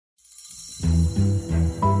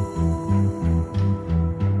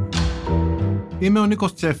Είμαι ο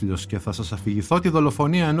Νίκος Τσέφλιος και θα σας αφηγηθώ τη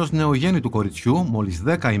δολοφονία ενός νεογέννητου κοριτσιού μόλις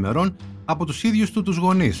 10 ημερών από τους ίδιους τους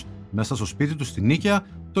γονείς μέσα στο σπίτι του στην Νίκαια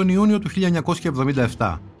τον Ιούνιο του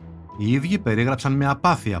 1977. Οι ίδιοι περιέγραψαν με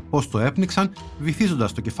απάθεια πώς το έπνιξαν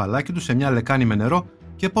βυθίζοντας το κεφαλάκι του σε μια λεκάνη με νερό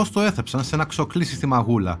και πώς το έθαψαν σε ένα ξωκλήσι στη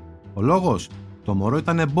Μαγούλα. Ο λόγος? Το μωρό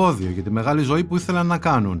ήταν εμπόδιο για τη μεγάλη ζωή που ήθελαν να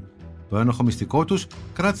κάνουν. Το ένοχο μυστικό τους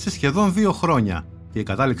κράτησε σχεδόν 2 χρόνια και η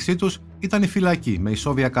κατάληξή τους ήταν η φυλακή με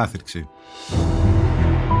ισόβια κάθυρξη.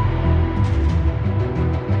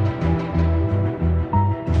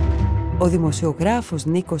 Ο δημοσιογράφος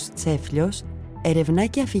Νίκος Τσέφλιος ερευνά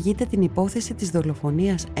και αφηγείται την υπόθεση της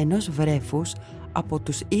δολοφονίας ενός βρέφους από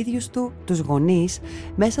τους ίδιους τους γονείς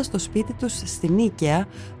μέσα στο σπίτι τους στη Νίκαια,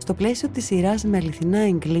 στο πλαίσιο της σειράς με αληθινά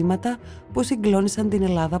εγκλήματα που συγκλώνησαν την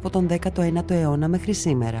Ελλάδα από τον 19ο αιώνα μέχρι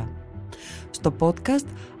σήμερα. Στο podcast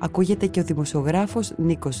ακούγεται και ο δημοσιογράφος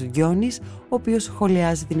Νίκος Γιώνης, ο οποίος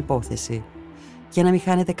σχολιάζει την υπόθεση. Για να μην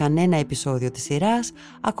χάνετε κανένα επεισόδιο της σειράς,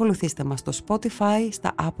 ακολουθήστε μας στο Spotify,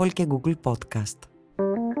 στα Apple και Google Podcast.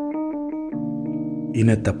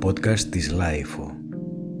 Είναι τα podcast της Λάιφο.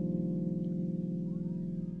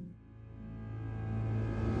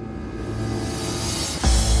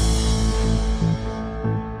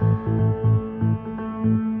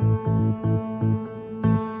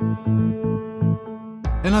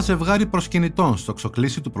 Ένα ζευγάρι προσκυνητών στο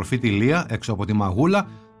ξωκλήσι του προφήτη Ηλία έξω από τη Μαγούλα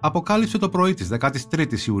αποκάλυψε το πρωί της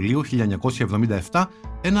 13ης Ιουλίου 1977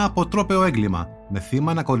 ένα αποτρόπαιο έγκλημα με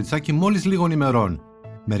θύμα ένα κοριτσάκι μόλις λίγων ημερών.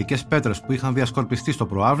 Μερικές πέτρες που είχαν διασκορπιστεί στο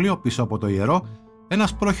προαύλιο πίσω από το ιερό,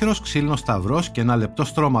 ένας πρόχειρος ξύλινος σταυρός και ένα λεπτό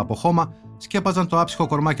στρώμα από χώμα σκέπαζαν το άψυχο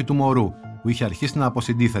κορμάκι του μωρού που είχε αρχίσει να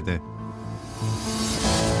αποσυντίθεται.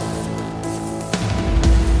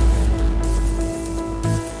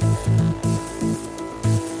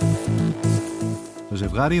 Το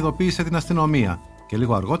ζευγάρι ειδοποίησε την αστυνομία και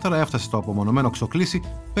λίγο αργότερα έφτασε στο απομονωμένο ξωκλήσι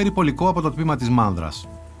περιπολικό από το τμήμα της Μάνδρας.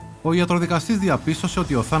 Ο ιατροδικαστής διαπίστωσε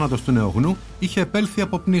ότι ο θάνατος του νεογνού είχε επέλθει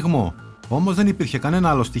από πνιγμό, όμως δεν υπήρχε κανένα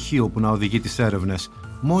άλλο στοιχείο που να οδηγεί τις έρευνες.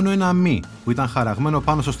 Μόνο ένα μη που ήταν χαραγμένο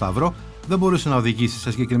πάνω στο σταυρό δεν μπορούσε να οδηγήσει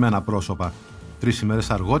σε συγκεκριμένα πρόσωπα. 3 ημέρες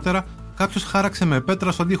αργότερα, κάποιος χάραξε με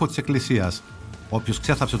πέτρα στον τοίχο της εκκλησίας. Όποιος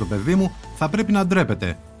ξέθαψε το παιδί μου θα πρέπει να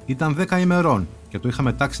ντρέπεται. Ήταν 10 ημερών και το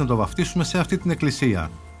είχαμε τάξει να το βαφτίσουμε σε αυτή την εκκλησία.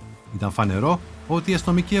 Ήταν φανερό ότι οι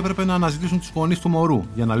αστυνομικοί έπρεπε να αναζητήσουν τους γονείς του μωρού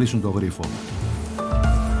για να λύσουν το γρίφο.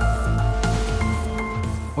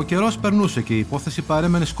 Ο καιρός περνούσε και η υπόθεση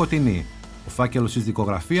παρέμενε σκοτεινή. Ο φάκελος της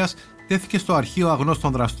δικογραφίας τέθηκε στο αρχείο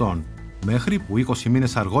αγνώστων δραστών. Μέχρι που 20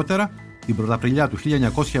 μήνες αργότερα, την Πρωταπριλιά του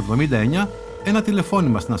 1979, ένα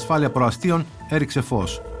τηλεφώνημα στην ασφάλεια προαστίων έριξε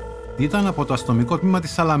φως. Ήταν από το αστυνομικό τμήμα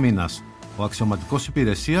της Σαλαμίνας. Ο αξιωματικός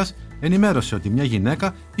υπηρεσίας ενημέρωσε ότι μια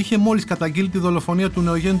γυναίκα είχε μόλις καταγγείλει τη δολοφονία του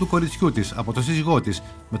νεογέννητου κοριτσιού της από τον σύζυγό της,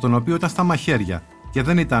 με τον οποίο ήταν στα μαχαίρια, και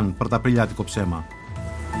δεν ήταν πρωταπριλιάτικο ψέμα.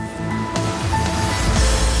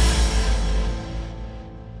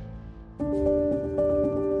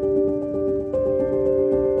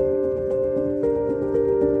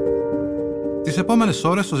 Τις επόμενες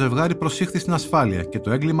ώρες το ζευγάρι προσήχθη στην ασφάλεια και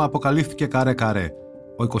το έγκλημα αποκαλύφθηκε καρέ-καρέ.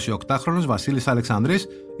 Ο 28χρονος Βασίλης Αλεξανδρής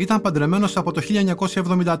ήταν παντρεμένος από το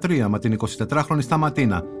 1973 με την 24χρονη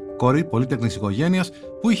Σταματίνα, κόρη πολύτεκνης οικογένειας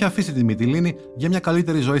που είχε αφήσει τη Μυτιλήνη για μια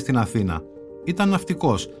καλύτερη ζωή στην Αθήνα. Ήταν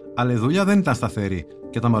ναυτικός, αλλά η δουλειά δεν ήταν σταθερή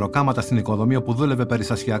και τα μεροκάματα στην οικοδομία που δούλευε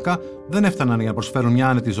περιστασιακά δεν έφταναν για να προσφέρουν μια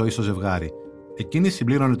άνετη ζωή στο ζευγάρι. Εκείνη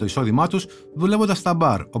συμπλήρωνε το εισόδημά τους δουλεύοντας στα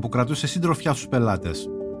μπαρ, όπου κρατούσε συντροφιά στους πελάτες.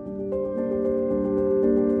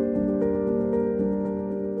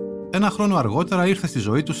 Ένα χρόνο αργότερα ήρθε στη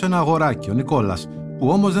ζωή τους ένα αγοράκι, ο Νικόλας, που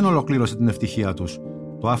όμως δεν ολοκλήρωσε την ευτυχία τους.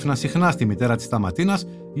 Το άφηναν συχνά στη μητέρα της Σταματίνας,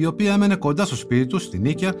 η οποία έμενε κοντά στο σπίτι τους, στην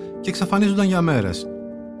Νίκαια, και εξαφανίζονταν για μέρες.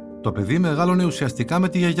 Το παιδί μεγάλωνε ουσιαστικά με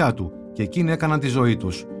τη γιαγιά του και εκείνοι έκαναν τη ζωή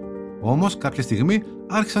τους. Όμως, κάποια στιγμή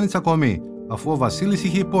άρχισαν οι τσακωμοί, αφού ο Βασίλης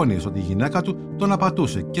είχε υπόνοιες ότι η γυναίκα του τον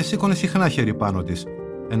απατούσε και σήκωνε συχνά χέρι πάνω της.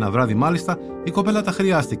 Ένα βράδυ, μάλιστα, η κοπέλα τα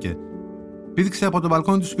χρειάστηκε. Πήδηξε από το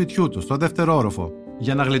μπαλκόνι του σπιτιού του, στο 2ο όροφο,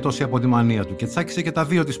 για να γλιτώσει από τη μανία του και τσάκισε και τα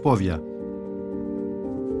 2 της πόδια.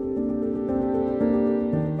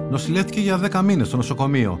 Νοσηλεύτηκε για 10 μήνες στο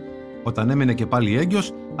νοσοκομείο. Όταν έμεινε και πάλι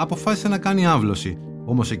έγκυος, αποφάσισε να κάνει άμβλωση,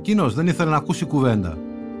 όμως εκείνος δεν ήθελε να ακούσει κουβέντα.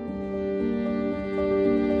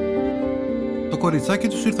 Το κοριτσάκι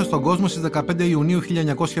τους ήρθε στον κόσμο στις 15 Ιουνίου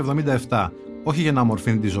 1977, όχι για να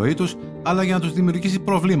αμορφύνει τη ζωή τους, αλλά για να τους δημιουργήσει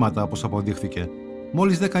προβλήματα, όπως αποδείχθηκε.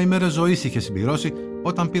 Μόλις 10 ημέρες ζωής είχε συμπληρώσει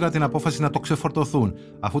όταν πήρα την απόφαση να το ξεφορτωθούν,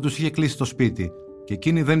 αφού τους είχε κλείσει το σπίτι, και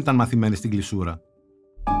εκείνοι δεν ήταν μαθημένοι στην κλεισούρα.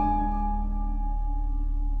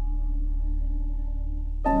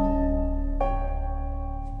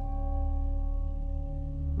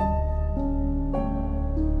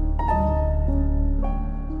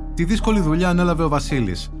 Τη δύσκολη δουλειά ανέλαβε ο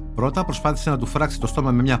Βασίλης. Πρώτα προσπάθησε να του φράξει το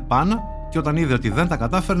στόμα με μια πάνα και όταν είδε ότι δεν τα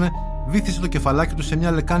κατάφερνε, βύθισε το κεφαλάκι του σε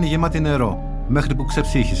μια λεκάνη γεμάτη νερό, μέχρι που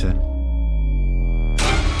ξεψύχησε.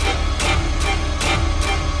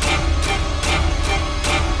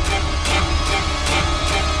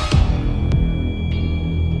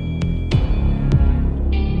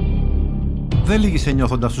 Δεν λύγησε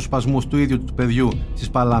νιώθοντας τους σπασμούς του ίδιου του παιδιού στις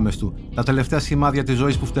παλάμες του, τα τελευταία σημάδια της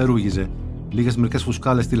ζωής που φτερούγιζε. Λίγες μερικές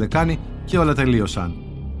φουσκάλες στη λεκάνη και όλα τελείωσαν.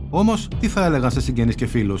 Όμως, τι θα έλεγαν σε συγγενείς και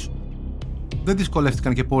φίλους? Δεν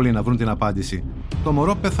δυσκολεύτηκαν και πολλοί να βρουν την απάντηση. Το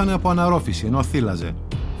μωρό πέθανε από αναρρόφηση ενώ θύλαζε.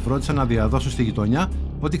 Φρόντισαν να διαδώσουν στη γειτονιά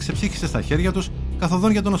ότι ξεψύχησε στα χέρια τους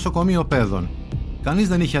καθοδόν για το νοσοκομείο παιδών. Κανείς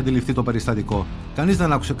δεν είχε αντιληφθεί το περιστατικό, κανείς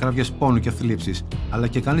δεν άκουσε κραυγές πόνου και θλίψης, αλλά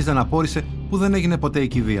και κανείς δεν απόρρισε που δεν έγινε ποτέ η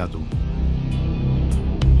κηδεία του.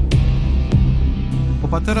 Ο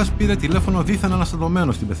πατέρας πήρε τηλέφωνο δίθεν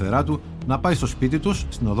αναστατωμένο στην πεθερά του να πάει στο σπίτι τους,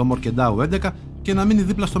 στην οδό Μορκεντάου 11, και να μείνει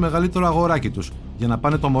δίπλα στο μεγαλύτερο αγοράκι τους, για να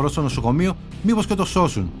πάνε το μωρό στο νοσοκομείο, μήπως και το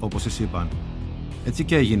σώσουν, όπως τις είπαν. Έτσι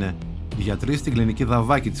και έγινε. Οι γιατροί στην κλινική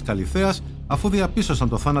Δαβάκη της Καλιθέας, αφού διαπίστωσαν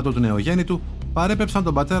το θάνατο του νεογέννητου, παρέπεψαν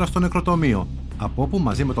τον πατέρα στο νεκροτομείο, από όπου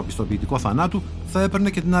μαζί με το πιστοποιητικό θανάτου θα έπαιρνε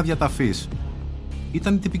και την άδεια ταφής.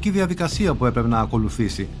 Ήταν η τυπική διαδικασία που έπρεπε να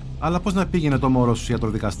ακολουθήσει, αλλά πώς να πήγαινε το μωρό στους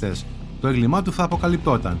ιατροδικαστές? Το έγκλημά του θα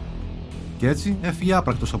αποκαλυπτόταν. Και έτσι έφυγε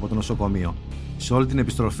άπρακτος από το νοσοκομείο. Σε όλη την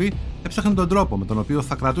επιστροφή έψαχνε τον τρόπο με τον οποίο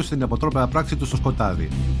θα κρατούσε την αποτρόπαια πράξη του στο σκοτάδι.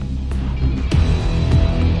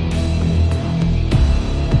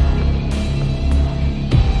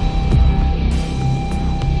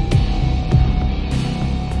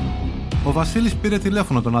 Ο Βασίλης πήρε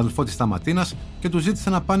τηλέφωνο τον αδελφό της Σταματίνας και του ζήτησε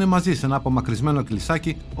να πάνε μαζί σε ένα απομακρυσμένο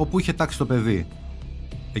εκκλησάκι όπου είχε τάξει το παιδί.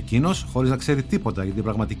 Εκείνος, χωρίς να ξέρει τίποτα για την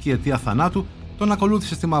πραγματική αιτία θανάτου, τον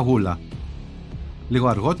ακολούθησε στη Μαγούλα. Λίγο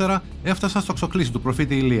αργότερα έφτασαν στο ξωκλήσι του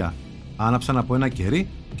προφήτη Ηλία. Άναψαν από ένα κερί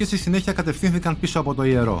και στη συνέχεια κατευθύνθηκαν πίσω από το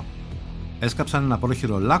ιερό. Έσκαψαν ένα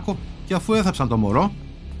πρόχειρο λάκκο και αφού έθαψαν το μωρό,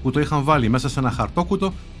 που το είχαν βάλει μέσα σε ένα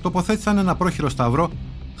χαρτόκουτο, τοποθέτησαν ένα πρόχειρο σταυρό,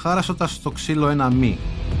 χάρασοντας στο ξύλο ένα μη.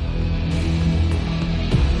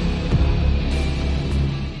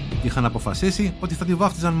 Είχαν αποφασίσει ότι θα τη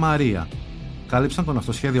βάφτιζαν Μαρία. Κάλυψαν τον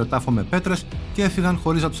αυτοσχέδιο τάφο με πέτρες και έφυγαν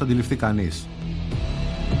χωρίς να τους αντιληφθεί κανείς.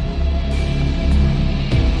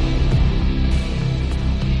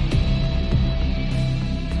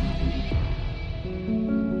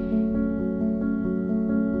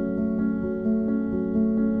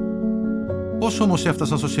 Πώς όμως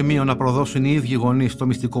έφτασαν στο σημείο να προδώσουν οι ίδιοι γονείς το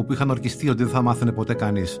μυστικό που είχαν ορκιστεί ότι δεν θα μάθαινε ποτέ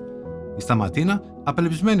κανείς? Η Σταματίνα,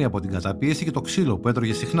 απελπισμένη από την καταπίεση και το ξύλο που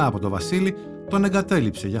έτρωγε συχνά από τον Βασίλη, τον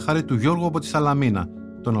εγκατέλειψε για χάρη του Γιώργου από τη Σαλαμίνα,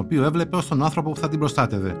 τον οποίο έβλεπε ως τον άνθρωπο που θα την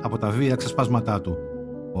προστάτευε από τα βία ξεσπάσματά του.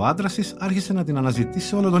 Ο άντρας της άρχισε να την αναζητήσει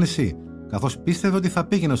σε όλο το νησί, καθώς πίστευε ότι θα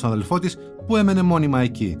πήγαινε στον αδελφό της που έμενε μόνιμα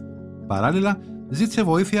εκεί. Παράλληλα, ζήτησε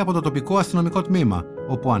βοήθεια από το τοπικό αστυνομικό τμήμα,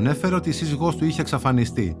 όπου ανέφερε ότι η σύζυγός του είχε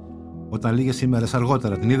εξαφανιστεί. Όταν λίγες ημέρες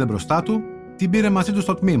αργότερα την είδε μπροστά του, την πήρε μαζί του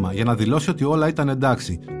στο τμήμα για να δηλώσει ότι όλα ήταν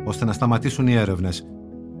εντάξει, ώστε να σταματήσουν οι έρευνες.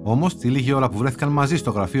 Όμως, τη λίγη ώρα που βρέθηκαν μαζί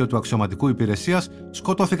στο γραφείο του αξιωματικού υπηρεσίας,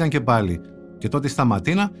 σκοτώθηκαν και πάλι. Και τότε η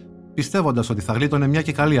Σταματίνα, πιστεύοντας ότι θα γλίτωνε μια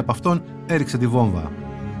και καλή από αυτόν, έριξε τη βόμβα.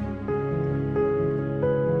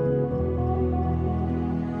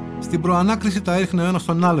 Στην προανάκριση τα έριχνε ο ένας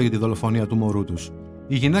τον άλλο για τη δολοφονία του μωρού τους.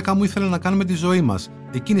 «Η γυναίκα μου ήθελε να κάνουμε τη ζωή μας.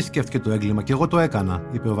 Εκείνη σκέφτηκε το έγκλημα και εγώ το έκανα»,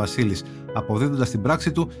 είπε ο Βασίλης, αποδίδοντας την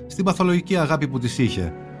πράξη του στην παθολογική αγάπη που της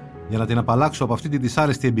είχε. «Για να την απαλλάξω από αυτή τη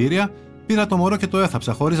δυσάρεστη εμπειρία, πήρα το μωρό και το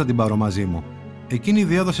έθαψα χωρίς να την πάρω μαζί μου». Εκείνη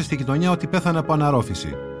διέδωσε στη γειτονιά ότι πέθανε από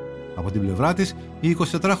αναρρόφηση. Από την πλευρά της, η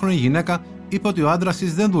 24χρονη γυναίκα είπε ότι ο άντρας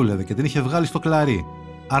της δεν δούλευε και την είχε βγάλει στο κλαρί.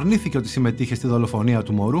 Αρνήθηκε ότι συμμετείχε στη δολοφονία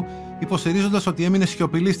του μωρού, υποστηρίζοντας ότι έμεινε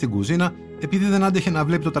σιωπηλή στην κουζίνα επειδή δεν άντεχε να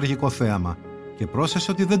βλέπει το τραγικό θέαμα. Και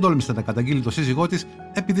πρόσθεσε ότι δεν τόλμησε να καταγγείλει το σύζυγό της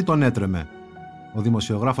επειδή τον έτρεμε. Ο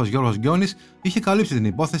δημοσιογράφος Γιώργος Γκιόνης είχε καλύψει την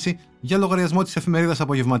υπόθεση για λογαριασμό της εφημερίδας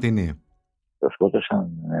Απογευματινή. Το σκότωσαν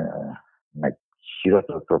με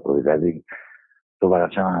χειρότερο τρόπο, δηλαδή το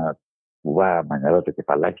βάλαν σε ένα κουβά με νερό το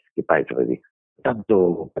κεφαλάκι και πάει το παιδί. Όταν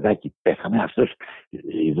το παιδάκι πέθανε, αυτός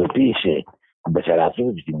ειδοποίησε την πεθερά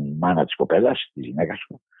του, την μάνα της κοπέλας, της γυναίκας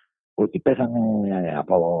του, ότι πέθανε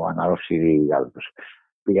από αναρρόφηση γάλατος.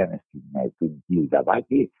 Πήγανε στην κλινική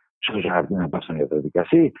Δαβάκη, σώζαν αυτή να πάει στον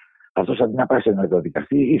ιατροδικαστή. Αυτός αντί να πάει στον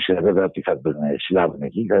ιατροδικαστή, ήξερε βέβαια ότι θα τον συλλάβουν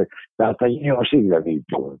εκεί. Θα γίνει γνωστή δηλαδή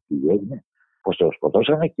τι έγινε, πώς το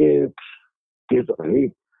σκοτώσανε και πήρε το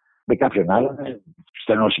παιδί με κάποιον άλλον,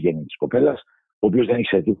 στενό συγγενή της κοπέλας, ο οποίος δεν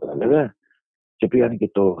ήξερε τίποτα βέβαια, και πήγανε και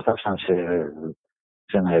το θάψαν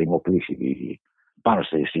σε ένα ερημοπλήσι πάνω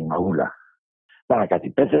στη Μαγούλα. Πάνω κάτι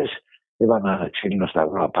πέτρες, Έβαλα ένα ξύλινο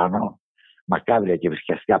σταυρό απάνω, μακάβρια και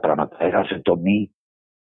βρισκιαστικά πράγματα. Έγραψε το μη,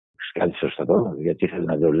 σκάλισε στο σταυρό, γιατί ήθελε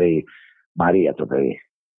να το λέει Μαρία το παιδί.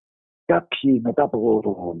 Κάποιοι μετά από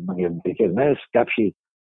μερικές μέρες, κάποιοι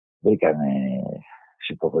βρήκαν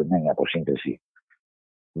συμποχωρημένη αποσύνθεση.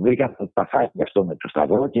 Βρήκαν το ταφάκι αυτό με το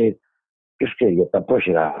σταυρό και ποιος ξέρει, για τα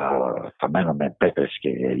πρόχειρα θαμμένο με πέτρες και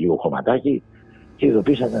λίγο χωματάκι και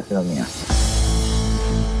ειδοποίησαν την αστυνομία.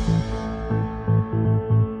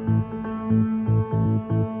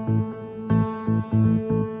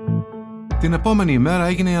 Την επόμενη ημέρα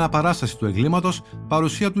έγινε η αναπαράσταση του εγκλήματος,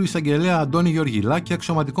 παρουσία του εισαγγελέα Αντώνη Γεωργιλά και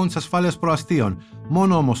αξιωματικών της ασφάλειας προαστίων,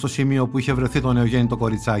 μόνο όμως στο σημείο που είχε βρεθεί το νεογέννητο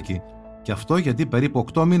κοριτσάκι. Και αυτό γιατί περίπου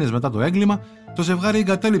 8 μήνες μετά το έγκλημα, το ζευγάρι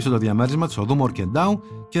εγκατέλειψε το διαμέρισμα της οδού Μορκεντάου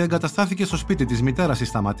και εγκαταστάθηκε στο σπίτι της μητέρας της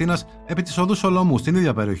Σταματίνας επί της οδού Σολομού, στην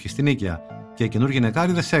ίδια περιοχή, στην Νίκαια, και οι καινούργιοι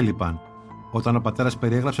νεκάριδες έλειπαν. Όταν ο πατέρας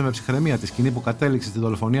περιέγραψε με ψυχραιμία τη σκηνή που κατέληξε στη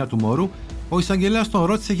δολοφονία του μωρού, ο εισαγγελέας τον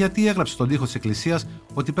ρώτησε γιατί έγραψε στον τοίχο της εκκλησίας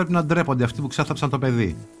ότι πρέπει να ντρέπονται αυτοί που ξέθαψαν το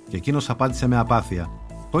παιδί. Και εκείνος απάντησε με απάθεια: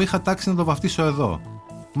 «Το είχα τάξει να το βαφτίσω εδώ».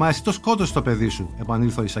 «Μα εσύ το σκότωσες το παιδί σου»,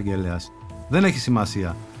 επανήλθε ο εισαγγελέας. «Δεν έχει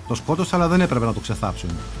σημασία. Το σκότωσα, αλλά δεν έπρεπε να το ξεθάψουν».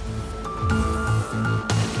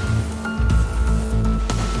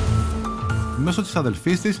 Μέσω της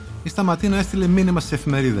αδελφής της, η Σταματίνα έστειλε μήνυμα στις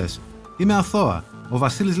εφημερίδες: «Είμαι αθώα. Ο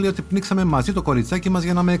Βασίλης λέει ότι πνίξαμε μαζί το κοριτσάκι μας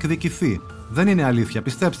για να με εκδικηθεί. Δεν είναι αλήθεια,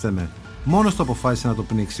 πιστέψτε με. Μόνος το αποφάσισε να το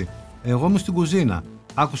πνίξει. Εγώ ήμουν στην κουζίνα.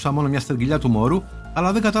 Άκουσα μόνο μια στριγγυλιά του μωρού,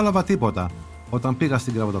 αλλά δεν κατάλαβα τίποτα. Όταν πήγα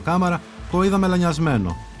στην κρεβατοκάμαρα, το είδα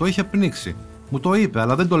μελανιασμένο. Το είχε πνίξει. Μου το είπε,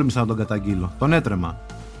 αλλά δεν τόλμησα να τον καταγγείλω. Τον έτρεμα».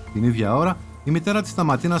 Την ίδια ώρα, η μητέρα της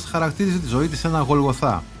Σταματίνας χαρακτήριζε τη ζωή της ένα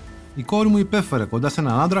γολγοθά. «Η κόρη μου υπέφερε κοντά σε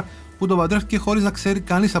έναν άντρα που τον παντρεύτηκε χωρίς να ξέρει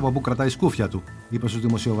κανείς από πού κρατάει σκούφια του», είπε στους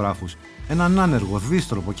δημοσιογράφους. «Έναν άνεργο,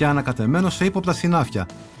 δύστροπο και ανακατεμένο σε ύποπτα συνάφια,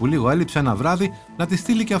 που λίγο έλειψε ένα βράδυ να τη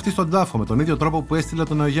στείλει και αυτή στον τάφο με τον ίδιο τρόπο που έστειλε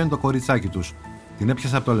το νεογέννητο κοριτσάκι τους. Την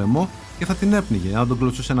έπιασε από το λαιμό και θα την έπνιγε αν τον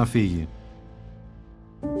κλωτσούσε να φύγει».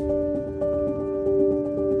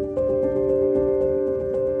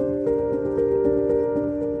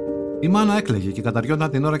 Η μάνα έκλαιγε και καταριόταν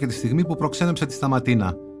την ώρα και τη στιγμή που προξένεψε τη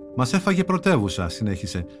Σταματίνα. «Μας έφαγε πρωτεύουσα»,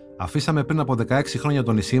 συνέχισε. «Αφήσαμε πριν από 16 χρόνια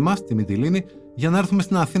το νησί μας, τη Μυτιλήνη, για να έρθουμε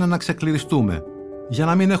στην Αθήνα να ξεκληριστούμε. Για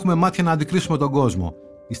να μην έχουμε μάτια να αντικρίσουμε τον κόσμο.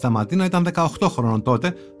 Η Σταματίνα ήταν 18 χρονών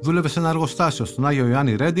τότε, δούλευε σε ένα εργοστάσιο στον Άγιο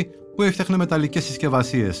Ιωάννη Ρέντι που έφτιαχνε μεταλλικές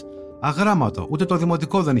συσκευασίες. Αγράμματο, ούτε το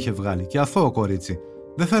δημοτικό δεν είχε βγάλει και αθώο κορίτσι.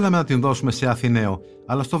 Δεν θέλαμε να την δώσουμε σε Αθηναίο,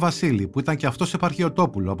 αλλά στο Βασίλη, που ήταν και αυτός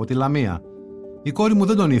επαρχιωτόπουλο από τη Λαμία. Η κόρη μου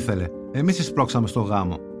δεν τον ήθελε. Εμείς τη σπρώξαμε στο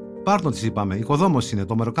γάμο. Πάρτον, της είπαμε, οικοδόμος είναι,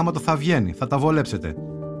 το μεροκάματο θα βγαίνει, θα τα βολέψετε».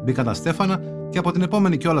 Μπήκα τα στέφανα και από την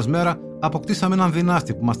επόμενη κιόλας μέρα αποκτήσαμε έναν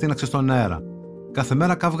δυνάστη που μας τίναξε στον αέρα. Κάθε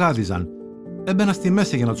μέρα καυγάδιζαν. Έμπαινα στη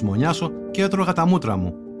μέση για να τους μονιάσω και έτρωγα τα μούτρα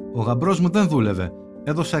μου. Ο γαμπρός μου δεν δούλευε.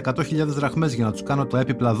 Έδωσα 100.000 δραχμές για να τους κάνω το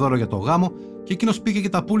έπιπλα δώρο για το γάμο και εκείνος πήγε και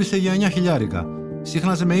τα πούλησε για 9.000.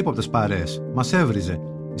 Σύχναζε με ύποπτες παρέες. Μας έβριζε.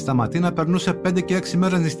 Η Σταματίνα περνούσε 5 και 6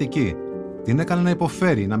 μέρες νηστική. Την έκανε να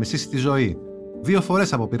υποφέρει, να μισήσει τη ζωή. 2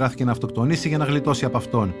 φορές αποπειράθηκε να αυτοκτονήσει για να γλιτώσει από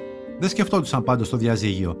αυτόν. Δεν σκεφτόντουσαν πάντως το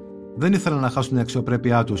διαζύγιο. Δεν ήθελαν να χάσουν την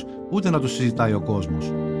αξιοπρέπειά τους, ούτε να τους συζητάει ο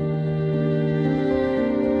κόσμος.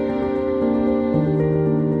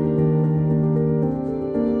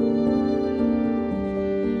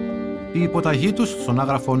 Η υποταγή τους στον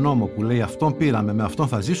άγραφο νόμο που λέει «Αυτόν πήραμε, με αυτόν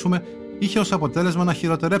θα ζήσουμε», είχε ως αποτέλεσμα να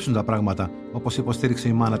χειροτερέψουν τα πράγματα, όπως υποστήριξε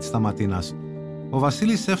η μάνα της Σταματίνας. Ο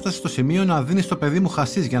Βασίλης έφτασε στο σημείο να δίνει στο παιδί μου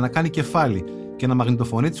χασίς για να κάνει κεφάλι και να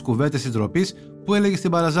μαγνητοφωνεί τις κουβέντες της ντροπής που έλεγε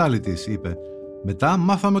στην παραζάλη της, είπε. «Μετά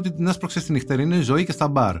μάθαμε ότι την έσπρωξε στη νυχτερινή ζωή και στα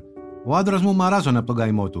μπαρ. Ο άντρας μου μαράζωνε από τον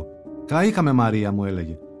καημό του. Καήκαμε, Μαρία», μου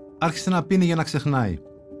έλεγε. Άρχισε να πίνει για να ξεχνάει.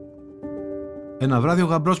 Ένα βράδυ ο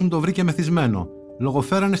γαμπρός μου το βρήκε μεθυσμένο.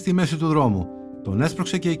 Λογοφέρανε στη μέση του δρόμου. Τον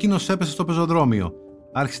έσπρωξε και εκείνος έπεσε στο πεζοδρόμιο.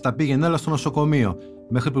 Άρχισε τα πήγαινε έλα στο νοσοκομείο,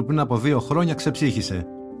 μέχρι που πριν από 2 χρόνια ξεψύχησε.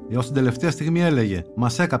 Έως την τελευταία στιγμή έλεγε: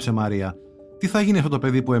 «Μας έκαψε, Μαρία. Τι θα γίνει αυτό το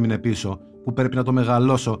παιδί που έμεινε πίσω, που πρέπει να το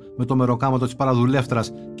μεγαλώσω με το μεροκάματο της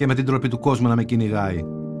παραδουλεύτρας και με την τροπή του κόσμου να με κυνηγάει».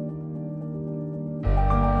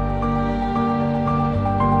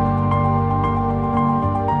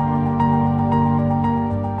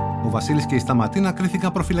 Ο Βασίλης και η Σταματίνα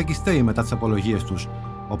κρίθηκαν προφυλακιστέοι μετά τις απολογίες τους.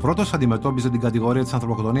 Ο πρώτος αντιμετώπιζε την κατηγορία της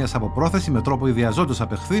ανθρωποκτονίας από πρόθεση με τρόπο ιδιαζόντως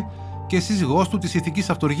απεχθή και η σύζυγός του της ηθικής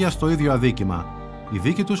αυτουργίας στο ίδιο αδίκημα. Η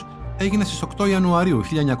δίκη τους έγινε στις 8 Ιανουαρίου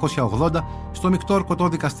 1980 στο Μεικτό Ορκωτό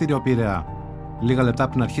Δικαστήριο Πειραιά. Λίγα λεπτά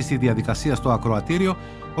πριν αρχίσει η διαδικασία στο ακροατήριο,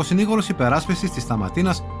 ο συνήγορος υπεράσπισης της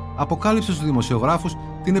Σταματίνας αποκάλυψε στους δημοσιογράφους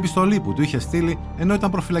την επιστολή που του είχε στείλει ενώ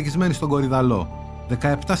ήταν προφυλακισμένη στον Κορυδαλό.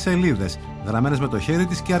 17 σελίδες, γραμμένες με το χέρι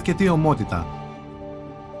της και αρκετή ομότητα.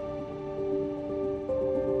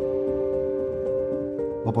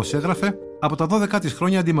 Όπως έγραφε, από τα 12 της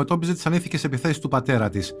χρόνια αντιμετώπιζε τις ανήθικες επιθέσεις του πατέρα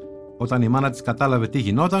της. Όταν η μάνα της κατάλαβε τι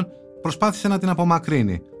γινόταν, προσπάθησε να την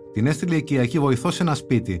απομακρύνει. Την έστειλε οικιακή βοηθό σε ένα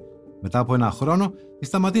σπίτι. Μετά από ένα χρόνο, η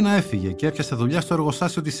Σταματίνα έφυγε και έπιασε δουλειά στο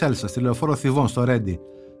εργοστάσιο της Έλσα, στη λεωφόρο Θηβών, στο Ρέντι.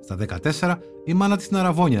 Στα 14, η μάνα της την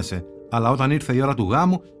αραβώνιασε, αλλά όταν ήρθε η ώρα του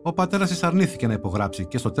γάμου, ο πατέρας της αρνήθηκε να υπογράψει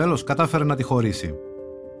και στο τέλος κατάφερε να τη χωρίσει.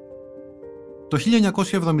 Το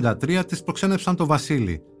 1973 της προξένεψαν το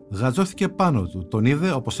Βασίλη. Γατζώθηκε πάνω του, τον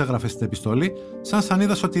είδε, όπως έγραφε στην επιστολή, σαν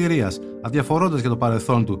σανίδα σωτηρίας, αδιαφορώντας για το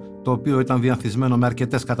παρελθόν του, το οποίο ήταν διανθισμένο με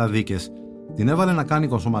αρκετές καταδίκες. Την έβαλε να κάνει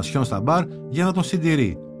κονσομασιόν στα μπαρ για να τον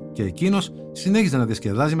συντηρεί, και εκείνος συνέχιζε να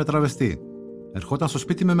διασκεδάζει με τραβεστή. Ερχόταν στο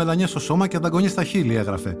σπίτι με μελανιές στο σώμα και ανταγωνιές στα χείλη,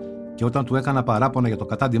 έγραφε, και όταν του έκανα παράπονα για το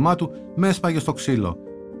κατάντημά του, με έσπαγε στο ξύλο.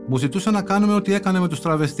 Μου ζητούσε να κάνουμε ό,τι έκανε με τους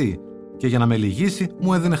τραβεστή, και για να με λυγίσει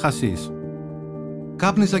μου έδινε χασίς.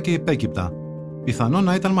 Κάπνιζα και υπέκυπτα. Πιθανόν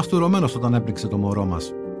να ήταν μαστουρωμένος όταν έπνιξε το μωρό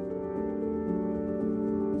μας.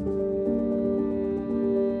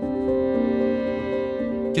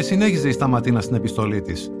 Και συνέχιζε η Σταματίνα στην επιστολή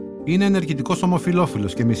της. Είναι ενεργητικός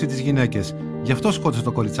ομοφυλόφιλος και μισεί τις γυναίκες. Γι' αυτό σκότωσε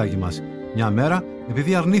το κοριτσάκι μας. Μια μέρα,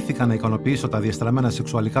 επειδή αρνήθηκα να ικανοποιήσω τα διεστραμμένα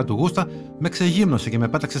σεξουαλικά του γούστα, με ξεγύμνωσε και με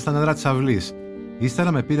πέταξε στα νερά της αυλής.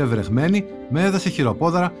 Ύστερα με πήρε βρεγμένη, με έδασε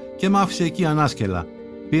χειροπόδαρα και με άφησε εκεί ανάσκελα.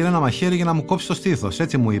 Πήρε ένα μαχαίρι για να μου κόψει το στήθος,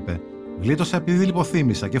 έτσι μου είπε. Γλίτωσα επειδή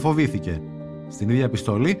λιποθύμησα και φοβήθηκε. Στην ίδια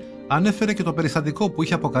επιστολή ανέφερε και το περιστατικό που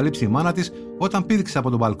είχε αποκαλύψει η μάνα της όταν πήδηξε από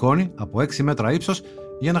τον μπαλκόνι, από 6 μέτρα ύψος,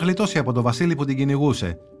 για να γλιτώσει από τον Βασίλη που την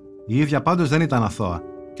κυνηγούσε. Η ίδια πάντως δεν ήταν αθώα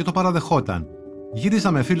και το παραδεχόταν.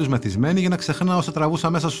 Γύριζα με φίλους μεθυσμένοι για να ξεχνάω όσα τραβούσα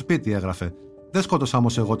μέσα στο σπίτι, έγραφε. Δεν σκότωσα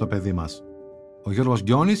όμως εγώ το παιδί μας. Ο Γιώργος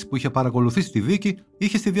Γκιόνης, που είχε παρακολουθήσει τη δίκη,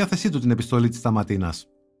 είχε στη διάθεσή του την επιστολή της Σταματίνας.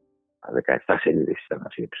 17 σελίδες ήταν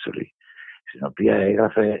αυτή η επιστολή, στην οποία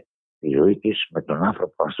έγραφε τη ζωή της με τον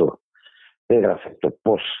άνθρωπο αυτό. Έγραφε το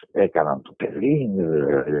πώς έκαναν το παιδί,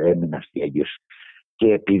 έμεινε αστιέγγιος και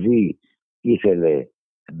επειδή ήθελε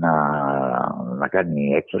να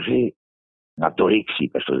κάνει έκπτωση, να το ρίξει,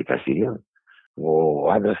 είπε στο δικαστήριο,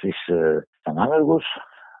 ο άντρας της ήταν άνεργος,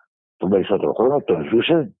 τον περισσότερο χρόνο τον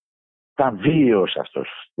ζούσε, ήταν βίαιος αυτός,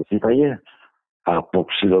 της είπαγε, από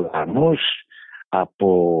ξυλοδαρμούς, από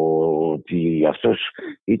ότι αυτός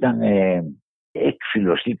ήταν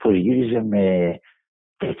έκφυλος τύπος, γύριζε με,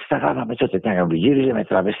 έτσι τα κάναμε τότε, γύριζε με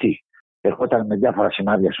τραβεστή. Ερχόταν με διάφορα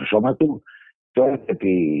σημάδια στο σώμα του, τώρα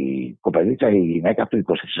η κοπελίτσα, η γυναίκα του,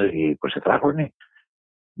 24χρονη,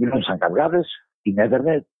 γινόντουσαν καυγάδες, την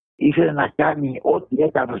έδερνε, ήθελε να κάνει ό,τι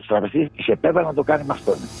έκανε στους τραβεστείς, της επέβαλε να το κάνει με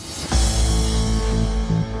αυτόν.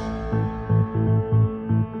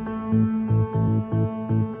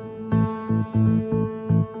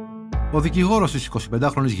 Ο δικηγόρος της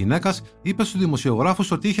 25χρονης γυναίκας είπε στους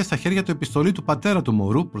δημοσιογράφους ότι είχε στα χέρια του επιστολή του πατέρα του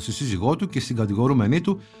μωρού προς τη σύζυγό του και στην κατηγορούμενή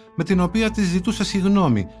του, με την οποία της ζητούσε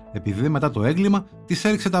συγγνώμη, επειδή μετά το έγκλημα της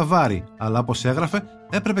έριξε τα βάρη, αλλά όπως έγραφε,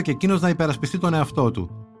 έπρεπε και εκείνος να υπερασπιστεί τον εαυτό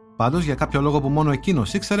του. Πάντως, για κάποιο λόγο που μόνο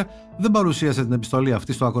εκείνος ήξερε, δεν παρουσίασε την επιστολή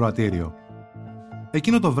αυτή στο ακροατήριο.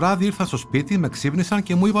 Εκείνο το βράδυ ήρθαν στο σπίτι, με ξύπνησαν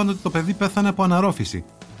και μου είπαν ότι το παιδί πέθανε από αναρρόφηση,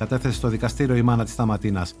 κατέθεσε στο δικαστήριο η μάνα της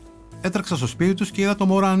Σταματίνας. Έτρεξα στο σπίτι τους και είδα το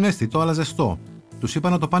μωρό ανέστητο αλλά ζεστό. Τους είπα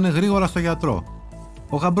να το πάνε γρήγορα στο γιατρό.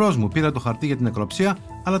 Ο γαμπρός μου πήρε το χαρτί για την νεκροψία,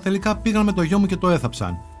 αλλά τελικά πήγαν με το γιο μου και το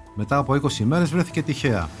έθαψαν. Μετά από 20 ημέρες βρέθηκε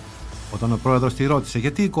τυχαία. Όταν ο πρόεδρος τη ρώτησε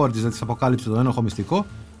γιατί η κόρη της δεν της αποκάλυψε το ένοχο μυστικό,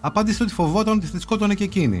 απάντησε ότι φοβόταν ότι τη σκότωνε και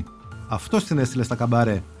εκείνη. Αυτός την έστειλε στα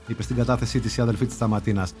καμπαρέ, είπε στην κατάθεσή της η αδελφή της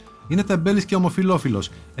Σταματίνας. Είναι τεμπέλης και ομοφυλόφιλος.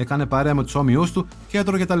 Έκανε παρέα με τους όμοιούς του και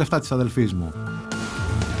έτρωγε τα λεφτά της αδελφής μου.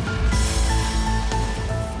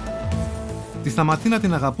 Τη Σταματίνα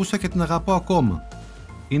την αγαπούσα και την αγαπώ ακόμα.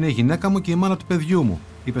 Είναι η γυναίκα μου και η μάνα του παιδιού μου,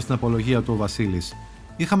 είπε στην απολογία του ο Βασίλης.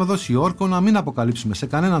 Είχαμε δώσει όρκο να μην αποκαλύψουμε σε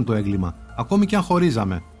κανέναν το έγκλημα, ακόμη και αν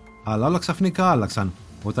χωρίζαμε. Αλλά όλα ξαφνικά άλλαξαν,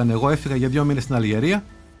 όταν εγώ έφυγα για 2 μήνες στην Αλγερία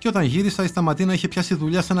και όταν γύρισα η Σταματίνα είχε πιάσει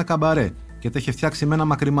δουλειά σε ένα καμπαρέ και τα είχε φτιάξει με ένα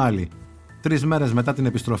μακριμάλι. 3 μέρες μετά την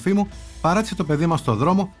επιστροφή μου, παράτησε το παιδί μας στο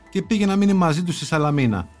δρόμο και πήγε να μείνει μαζί του στη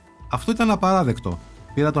Σαλαμίνα. Αυτό ήταν απαράδεκτο.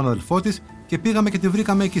 Πήρα τον αδελφό της και πήγαμε και τη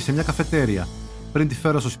βρήκαμε εκεί σε μια καφετέρια. Πριν τη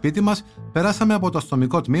φέρω στο σπίτι μας, περάσαμε από το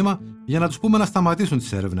αστυνομικό τμήμα για να τους πούμε να σταματήσουν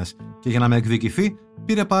τις έρευνες και για να με εκδικηθεί,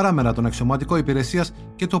 πήρε παράμερα τον αξιωματικό υπηρεσίας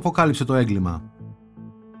και του αποκάλυψε το έγκλημα.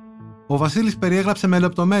 Ο Βασίλης περιέγραψε με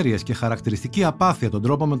λεπτομέρειες και χαρακτηριστική απάθεια τον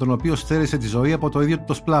τρόπο με τον οποίο στέρισε τη ζωή από το ίδιο του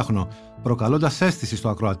το σπλάχνο, προκαλώντας αίσθηση στο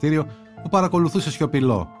ακροατήριο που παρακολουθούσε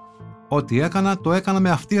σιωπηλό. Ό,τι έκανα, το έκανα με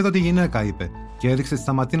αυτή εδώ τη γυναίκα, είπε, και έδειξε τη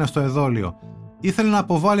Σταματίνα στο εδόλιο. Ήθελε να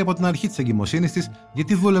αποβάλει από την αρχή της εγκυμοσύνης της,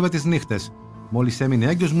 γιατί δούλευε τις νύχτες. Μόλις έμεινε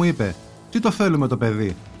έγκυος, μου είπε: Τι το θέλουμε το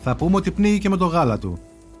παιδί, θα πούμε ότι πνίγηκε με το γάλα του.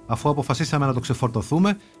 Αφού αποφασίσαμε να το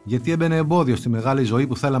ξεφορτωθούμε, γιατί έμπαινε εμπόδιο στη μεγάλη ζωή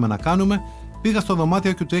που θέλαμε να κάνουμε, πήγα στο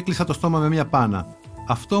δωμάτιο και του έκλεισα το στόμα με μια πάνα.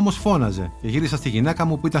 Αυτό όμως φώναζε και γύρισα στη γυναίκα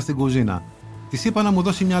μου που ήταν στην κουζίνα. Της είπα να μου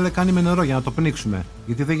δώσει μια λεκάνη με νερό για να το πνίξουμε,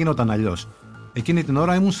 γιατί δεν γινόταν αλλιώς. Εκείνη την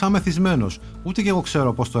ώρα ήμουν σαν μεθυσμένος, ούτε κι εγώ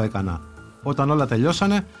ξέρω πώς το έκανα. Όταν όλα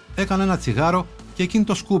τελειώσανε, έκανα ένα τσιγάρο και εκείνη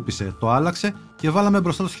το σκούπισε, το άλλαξε και βάλαμε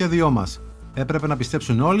μπροστά το σχέδιό μας. Έπρεπε να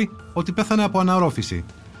πιστέψουν όλοι ότι πέθανε από αναρρόφηση.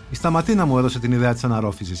 Η Σταματίνα μου έδωσε την ιδέα της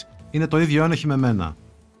αναρρόφησης. Είναι το ίδιο ένοχη με μένα.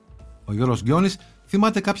 Ο Γιώργος Γκιόνης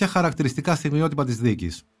θυμάται κάποια χαρακτηριστικά στιγμιότυπα της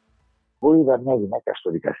δίκης. Εγώ είδα μια γυναίκα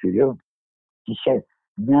στο δικαστήριο και είχε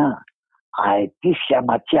μια αετήσια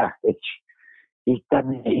ματιά, έτσι.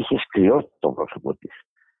 Είχε σκληρότητα το πρόσωπο της.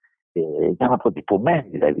 Ήταν αποτυπωμένη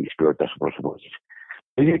δηλαδή η σκληρότητα στο πρόσωπο της.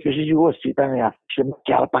 Το ίδιο και ο σύζυγός της ήταν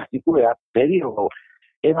και αρπακτικό, περίεργο.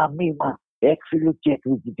 Ένα μείγμα έκφυλου και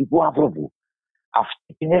εκδικητικού ανθρώπου.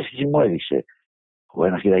 Αυτή την αίσθηση μου έδειξε. Ο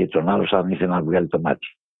ένας κοίταγε τον άλλο σαν ήθελε να βγάλει το μάτι.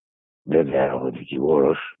 Βέβαια ο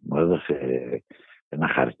δικηγόρος μου έδωσε ένα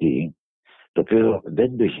χαρτί, το οποίο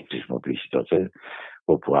δεν το είχε χρησιμοποιήσει τότε,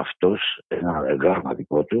 όπου αυτός, ένα γράμμα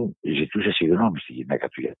δικό του, ζητούσε συγγνώμη στη γυναίκα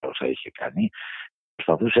του για όσα είχε κάνει.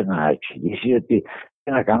 Προσπαθούσε να εξηγήσει ότι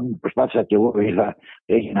τι να κάνουμε, προσπάθησα κι εγώ,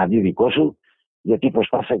 έγινα αντί δικό σου, γιατί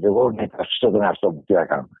προσπάθησα κι εγώ να υπερασπιστώ τον εαυτό μου. Τι να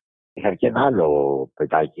κάνουμε. Είχα και ένα άλλο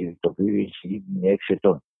παιδάκι, το οποίο είχε γίνει 6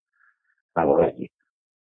 ετών, αγοράκι.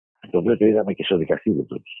 Το οποίο το είδαμε και στο δικαστήριο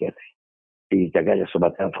του είχε έρθει. Πήγε και αγκάλια στον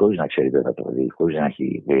πατέρα του χωρίς να ξέρει βέβαια το παιδί, χωρίς να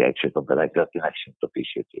έχει 16 ετών παιδάκι, δηλαδή να έχει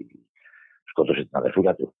συνειδητοποιήσει ότι σκότωσε την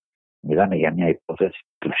αδερφούλα του. Μιλάμε για μια υπόθεση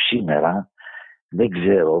που σήμερα δεν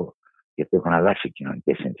ξέρω, γιατί έχουν αλλάξει οι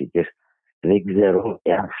κοινωνικές συνθήκες, δεν ξέρω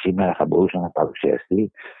εάν σήμερα θα μπορούσε να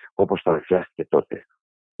παρουσιαστεί όπως παρουσιάστηκε τότε.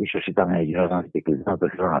 Ίσως γινόταν και κλεισμένο το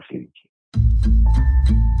χρόνο αυτή η δίκη.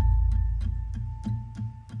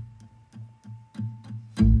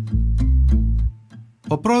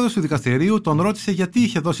 Ο πρόεδρος του δικαστηρίου τον ρώτησε γιατί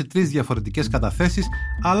είχε δώσει 3 διαφορετικές καταθέσεις,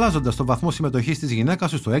 αλλάζοντας τον βαθμό συμμετοχής της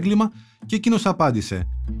γυναίκας του στο έγκλημα, και εκείνος απάντησε: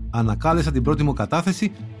 «Ανακάλεσα την πρώτη μου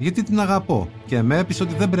κατάθεση γιατί την αγαπώ και με έπεισε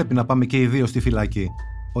ότι δεν πρέπει να πάμε και οι δύο στη φυλακή.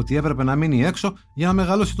 Ότι έπρεπε να μείνει έξω για να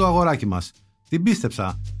μεγαλώσει το αγοράκι μας. Την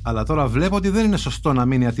πίστεψα, αλλά τώρα βλέπω ότι δεν είναι σωστό να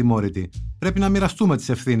μείνει ατιμόρυτη. Πρέπει να μοιραστούμε τις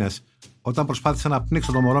ευθύνες. Όταν προσπάθησα να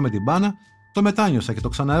πνίξω το μωρό με την μπάνα, το μετάνιωσα και το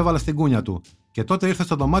ξαναέβαλα στην κούνια του. Και τότε ήρθε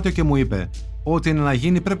στο δωμάτιο και μου είπε: «Ό,τι είναι να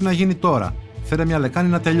γίνει πρέπει να γίνει τώρα. Φέρε μια λεκάνη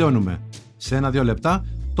να τελειώνουμε». Σε 1-2 λεπτά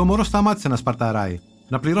το μωρό σταμάτησε να σπαρταράει.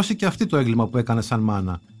 Να πληρώσει και αυτή το έγκλημα που έκανε σαν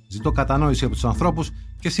μάνα. Ζητώ κατανόηση από τους ανθρώπους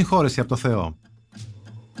και συγχώρεση από το Θεό.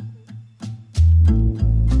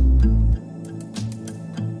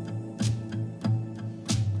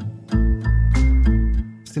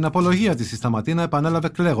 Στην απολογία της η Σταματίνα επανέλαβε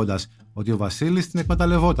κλαίγοντας ότι ο Βασίλης την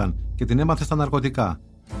εκμεταλλευόταν και την έμαθε στα ναρκωτικά.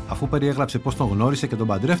 Αφού περιέγραψε πώς τον γνώρισε και τον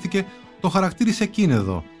παντρεύτηκε, τον χαρακτήρισε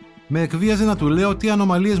κίνεδο. Με εκβίαζε να του λέω τι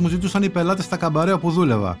ανομαλίες μου ζητούσαν οι πελάτες στα καμπαρέ όπου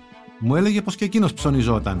δούλευα. Μου έλεγε πως και εκείνος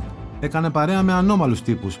ψωνιζόταν. Έκανε παρέα με ανώμαλους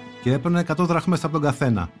τύπους και έπαιρνε 100 δραχμές από τον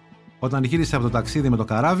καθένα. Όταν γύρισε από το ταξίδι με το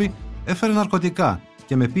καράβι, έφερε ναρκωτικά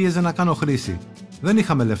και με πίεζε να κάνω χρήση. Δεν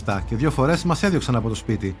είχαμε λεφτά και 2 φορές μας έδιωξαν από το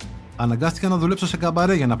σπίτι. Αναγκάστηκα να δουλέψω σε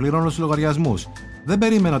καμπαρέ για να πληρώνω τους λογαριασμούς. Δεν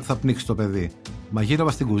περίμενα ότι θα πνίξει το παιδί.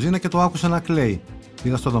 Μαγείρευα στην κουζίνα και το άκουσα να κλαίει.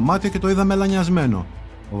 Πήγα στο δωμάτιο και το είδα μελανιασμένο.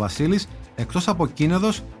 Ο Βασίλης, εκτός από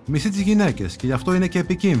κίνεδος, μισεί τις γυναίκες και γι' αυτό είναι και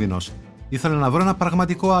επικίνδυνος. Ήθελα να βρω ένα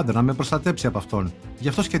πραγματικό άντρα να με προστατέψει από αυτόν. Γι'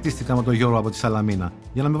 αυτό σχετίστηκα με τον Γιώργο από τη Σαλαμίνα,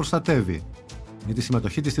 για να με προστατεύει. Για τη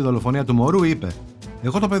συμμετοχή της στη δολοφονία του μωρού είπε: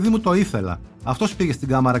 «Εγώ το παιδί μου το ήθελα. Αυτός πήγε στην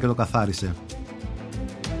κάμαρα και το καθάρισε.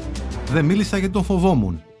 Δεν μίλησα γιατί τον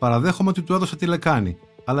φοβόμουν. Παραδέχομαι ότι του έδωσα τη λεκάνη,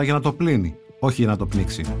 αλλά για να το πλύνει, όχι για να το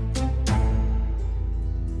πνίξει».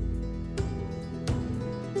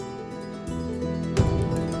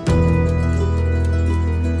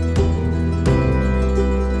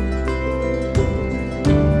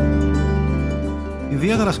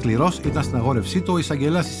 Ιδιαίτερα σκληρός ήταν στην αγόρευσή του ο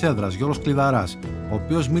εισαγγελέας της έδρας, Γιώργος Κλειδαράς, ο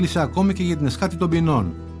οποίος μίλησε ακόμη και για την εσχάτη των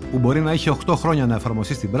ποινών, που μπορεί να είχε 8 χρόνια να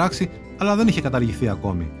εφαρμοστεί στην πράξη, αλλά δεν είχε καταργηθεί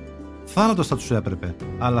ακόμη. «Θάνατος θα τους έπρεπε,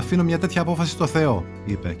 αλλά αφήνω μια τέτοια απόφαση στο Θεό»,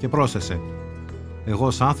 είπε και πρόσθεσε: «Εγώ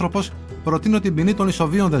ως άνθρωπος προτείνω την ποινή των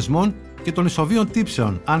ισοβίων δεσμών και των ισοβίων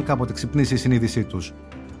τύψεων, αν κάποτε ξυπνήσει η συνείδησή τους».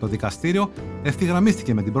 Το δικαστήριο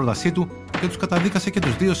ευθυγραμμίστηκε με την πρότασή του και τους καταδίκασε και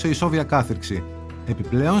τους 2 σε ισόβια κάθυρξη.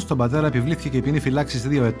 Επιπλέον, στον πατέρα επιβλήθηκε και η ποινή φυλάξης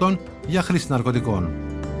 2 ετών για χρήση ναρκωτικών.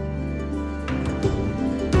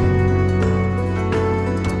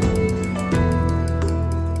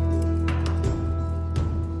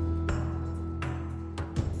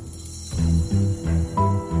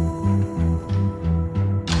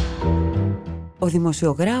 Ο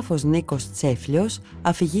δημοσιογράφος Νίκος Τσέφλιος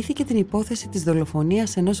αφηγήθηκε την υπόθεση της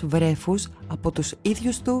δολοφονίας ενός βρέφους από τους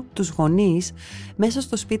ίδιους του τους γονείς μέσα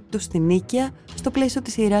στο σπίτι του στην Νίκαια, στο πλαίσιο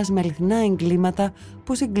της σειράς με αληθινά εγκλήματα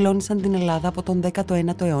που συγκλώνησαν την Ελλάδα από τον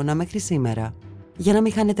 19ο αιώνα μέχρι σήμερα. Για να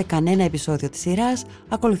μην χάνετε κανένα επεισόδιο της σειράς,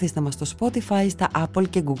 ακολουθήστε μας στο Spotify, στα Apple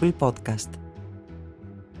και Google Podcast.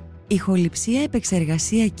 Ηχοληψία,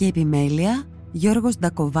 επεξεργασία και επιμέλεια, Γιώργος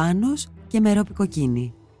Ντακοβάνος και Μερό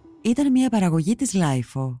Πικοκίνη. Ήταν μια παραγωγή της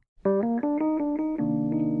Λάιφο.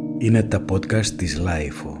 Είναι τα podcast της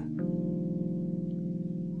Λάιφο.